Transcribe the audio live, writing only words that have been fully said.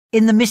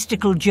In the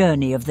mystical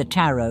journey of the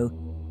tarot,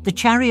 the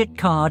Chariot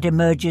card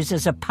emerges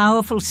as a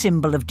powerful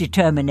symbol of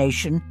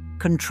determination,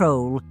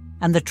 control,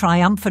 and the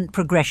triumphant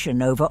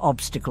progression over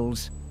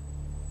obstacles.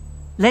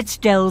 Let's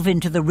delve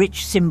into the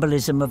rich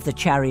symbolism of the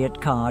Chariot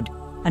card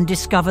and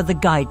discover the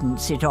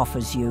guidance it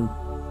offers you.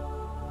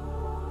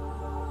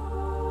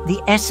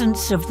 The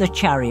essence of the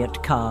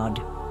Chariot card.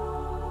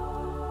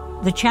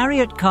 The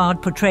Chariot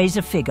card portrays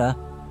a figure,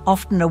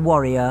 often a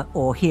warrior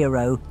or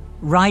hero,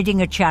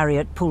 riding a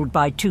chariot pulled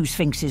by two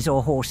sphinxes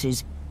or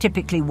horses,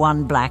 typically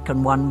one black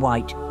and one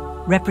white,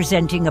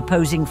 representing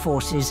opposing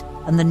forces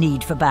and the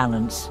need for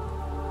balance.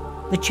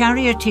 The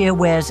charioteer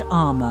wears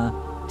armor,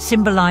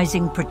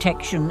 symbolizing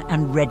protection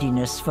and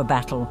readiness for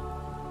battle,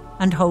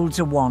 and holds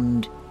a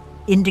wand,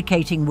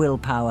 indicating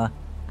willpower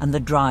and the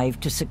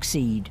drive to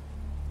succeed.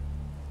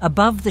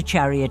 Above the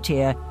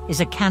charioteer is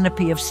a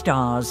canopy of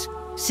stars,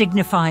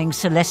 signifying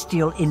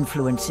celestial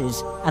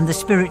influences and the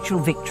spiritual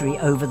victory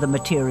over the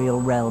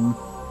material realm.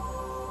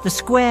 The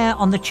square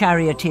on the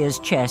charioteer's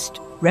chest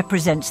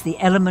represents the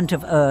element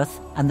of earth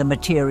and the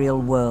material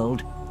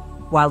world,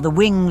 while the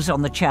wings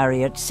on the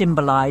chariot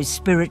symbolize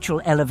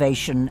spiritual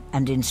elevation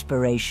and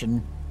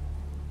inspiration.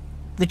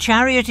 The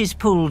chariot is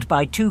pulled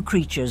by two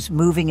creatures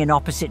moving in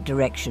opposite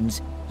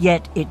directions,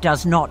 yet it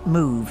does not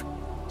move,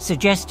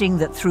 suggesting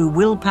that through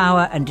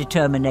willpower and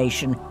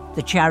determination,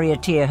 the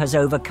charioteer has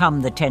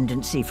overcome the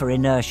tendency for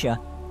inertia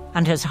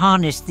and has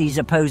harnessed these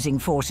opposing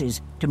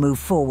forces to move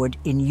forward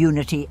in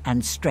unity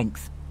and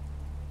strength.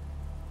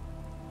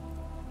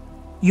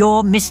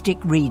 Your mystic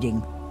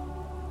reading.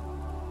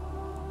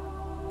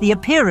 The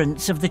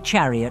appearance of the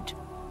chariot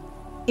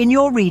in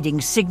your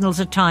reading signals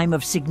a time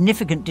of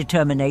significant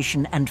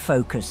determination and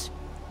focus.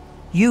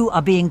 You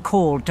are being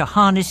called to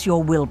harness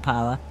your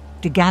willpower,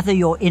 to gather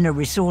your inner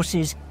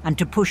resources, and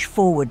to push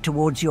forward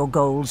towards your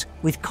goals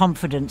with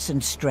confidence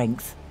and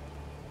strength.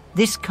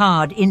 This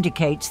card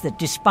indicates that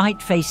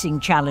despite facing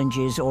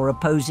challenges or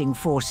opposing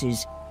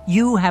forces,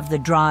 you have the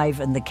drive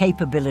and the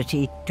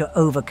capability to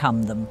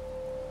overcome them.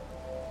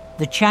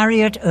 The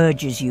Chariot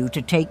urges you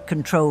to take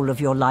control of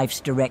your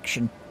life's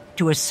direction,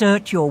 to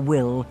assert your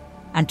will,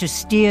 and to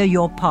steer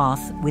your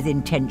path with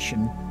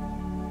intention.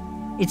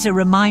 It's a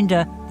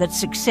reminder that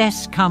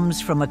success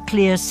comes from a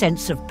clear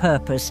sense of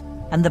purpose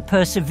and the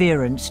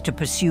perseverance to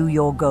pursue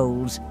your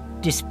goals,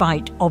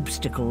 despite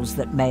obstacles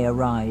that may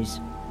arise.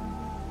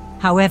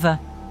 However,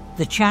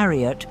 the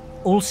Chariot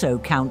also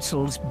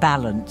counsels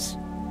balance.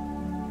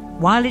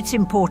 While it's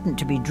important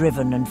to be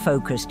driven and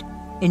focused,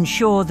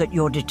 ensure that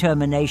your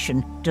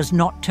determination does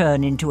not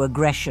turn into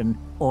aggression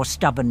or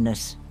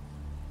stubbornness.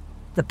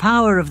 The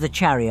power of the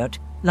Chariot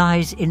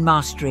lies in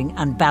mastering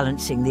and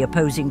balancing the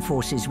opposing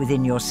forces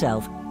within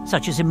yourself,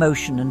 such as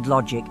emotion and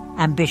logic,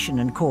 ambition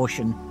and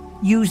caution,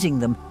 using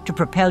them to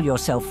propel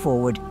yourself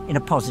forward in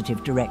a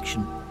positive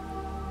direction.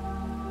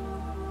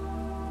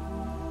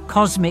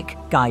 Cosmic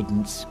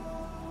guidance.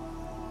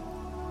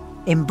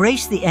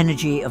 Embrace the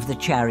energy of the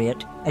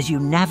Chariot as you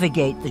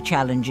navigate the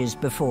challenges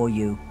before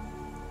you.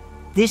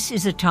 This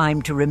is a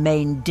time to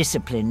remain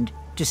disciplined,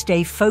 to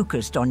stay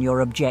focused on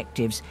your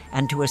objectives,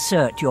 and to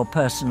assert your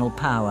personal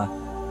power.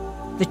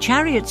 The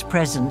Chariot's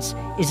presence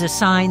is a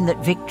sign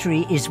that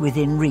victory is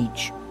within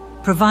reach,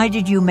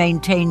 provided you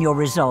maintain your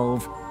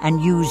resolve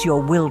and use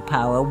your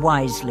willpower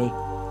wisely.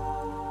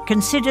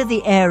 Consider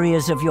the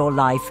areas of your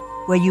life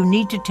where you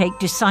need to take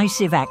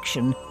decisive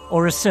action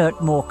or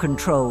assert more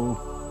control.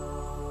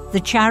 The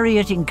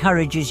Chariot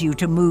encourages you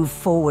to move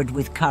forward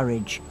with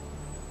courage,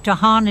 to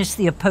harness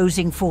the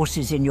opposing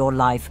forces in your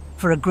life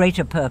for a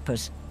greater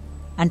purpose,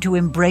 and to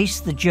embrace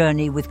the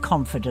journey with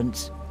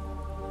confidence.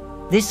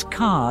 This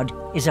card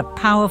is a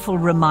powerful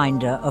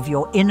reminder of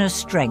your inner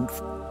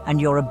strength and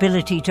your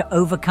ability to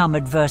overcome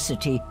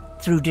adversity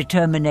through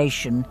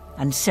determination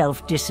and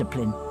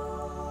self-discipline.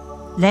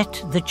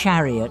 Let the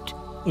Chariot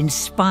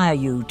inspire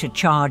you to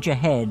charge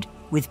ahead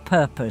with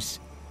purpose,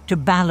 to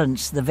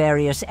balance the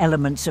various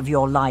elements of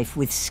your life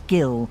with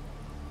skill,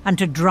 and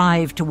to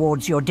drive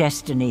towards your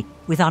destiny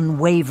with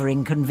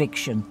unwavering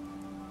conviction.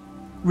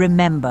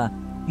 Remember,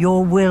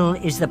 your will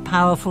is the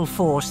powerful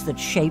force that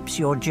shapes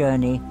your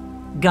journey,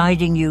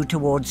 guiding you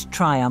towards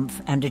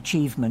triumph and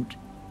achievement.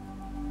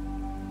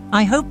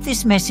 I hope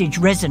this message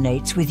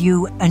resonates with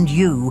you and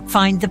you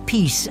find the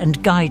peace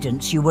and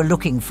guidance you were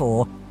looking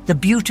for, the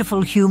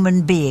beautiful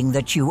human being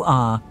that you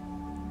are.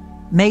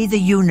 May the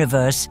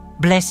universe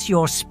bless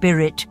your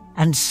spirit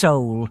and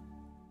soul.